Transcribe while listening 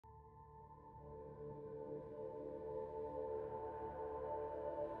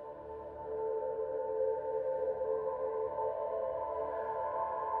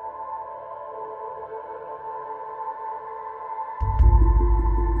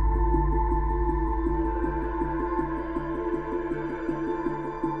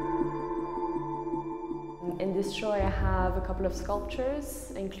have a couple of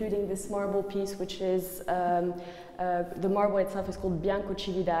sculptures, including this marble piece, which is the marble itself is called Bianco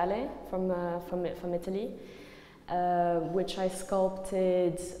Cividale from Italy, which I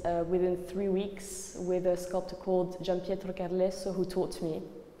sculpted within 3 weeks with a sculptor called Gianpietro Carlesso, who taught me.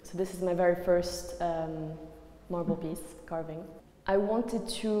 So this is my very first marble piece carving. I wanted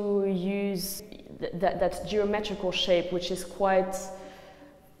to use that geometrical shape, which is quite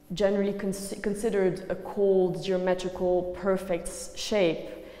generally considered a cold, geometrical, perfect shape.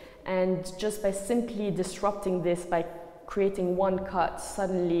 And just by simply disrupting this, by creating one cut,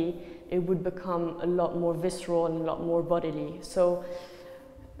 suddenly it would become a lot more visceral and a lot more bodily. So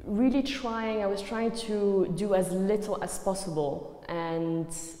really I was trying to do as little as possible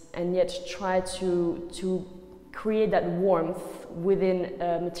and yet try to create that warmth within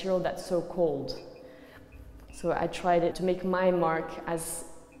a material that's so cold. So I tried to make my mark as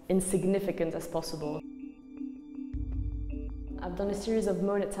insignificant as possible. I've done a series of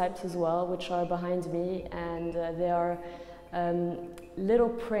monotypes as well, which are behind me, and they are little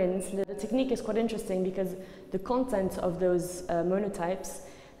prints. The technique is quite interesting because the content of those monotypes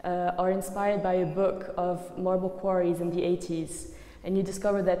are inspired by a book of marble quarries in the 80s. And you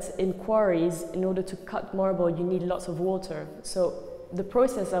discover that in quarries, in order to cut marble, you need lots of water. So the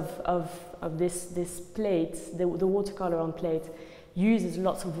process of this plate, the watercolor on plate, uses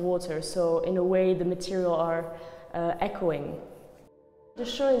lots of water. So in a way, the material are echoing. The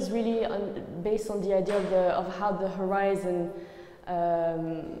show is really based on the idea of how the horizon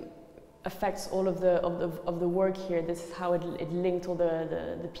affects all of the work here. This is how it linked all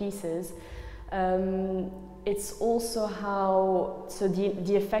the pieces. It's also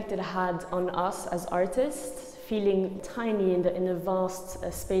the effect it had on us as artists, feeling tiny in a vast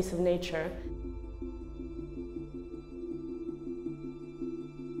space of nature.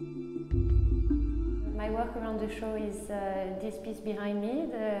 My work around the show is this piece behind me,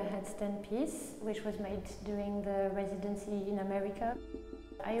 the headstand piece, which was made during the residency in America.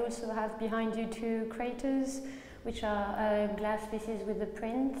 I also have behind you 2 craters, which are glass pieces with the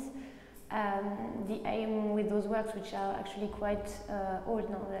print. The aim with those works, which are actually quite old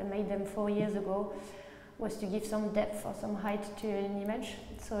now, I made them 4 years ago, was to give some depth or some height to an image.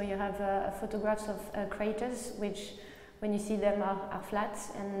 So you have photographs of craters, which when you see them are flat,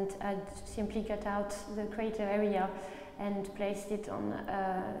 and I'd simply cut out the crater area and placed it on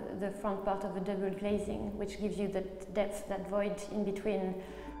the front part of a double glazing, which gives you that depth, that void in between.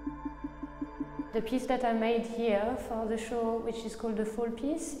 The piece that I made here for the show, which is called the Fall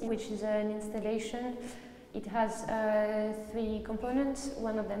piece, which is an installation. It has 3 components.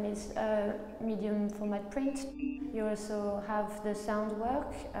 One of them is medium format print. You also have the sound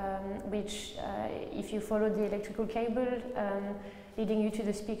work, which if you follow the electrical cable leading you to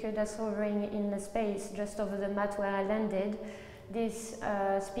the speaker that's hovering in the space just over the mat where I landed, this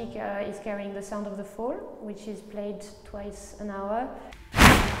speaker is carrying the sound of the fall, which is played twice an hour.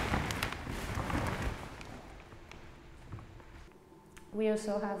 We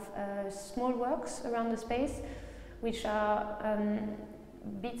also have small works around the space, which are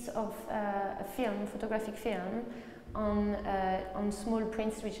bits of a film, photographic film, on small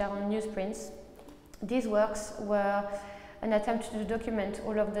prints, which are on newsprints. These works were an attempt to document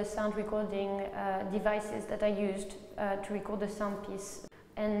all of the sound recording devices that I used to record the sound piece.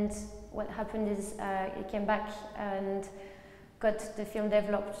 And what happened is it came back and got the film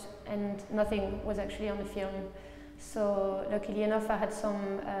developed, and nothing was actually on the film. So luckily enough, I had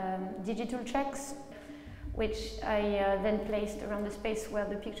some digital checks, which I then placed around the space where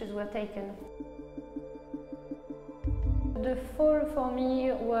the pictures were taken. The fall for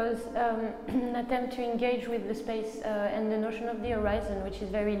me was an attempt to engage with the space and the notion of the horizon, which is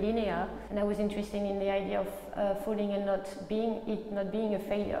very linear. And I was interested in the idea of falling and not being a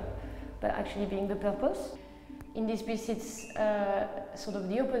failure, but actually being the purpose. In this piece, it's sort of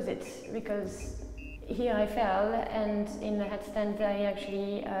the opposite, because here I fell, and in the headstand I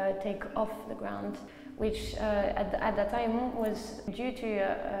actually take off the ground, which at that time was due to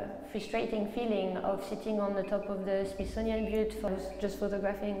a frustrating feeling of sitting on the top of the Smithsonian butte. I was just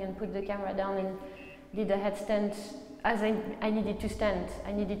photographing and put the camera down and did a headstand as I needed to stand.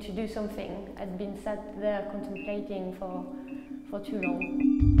 I needed to do something. I'd been sat there contemplating for too long.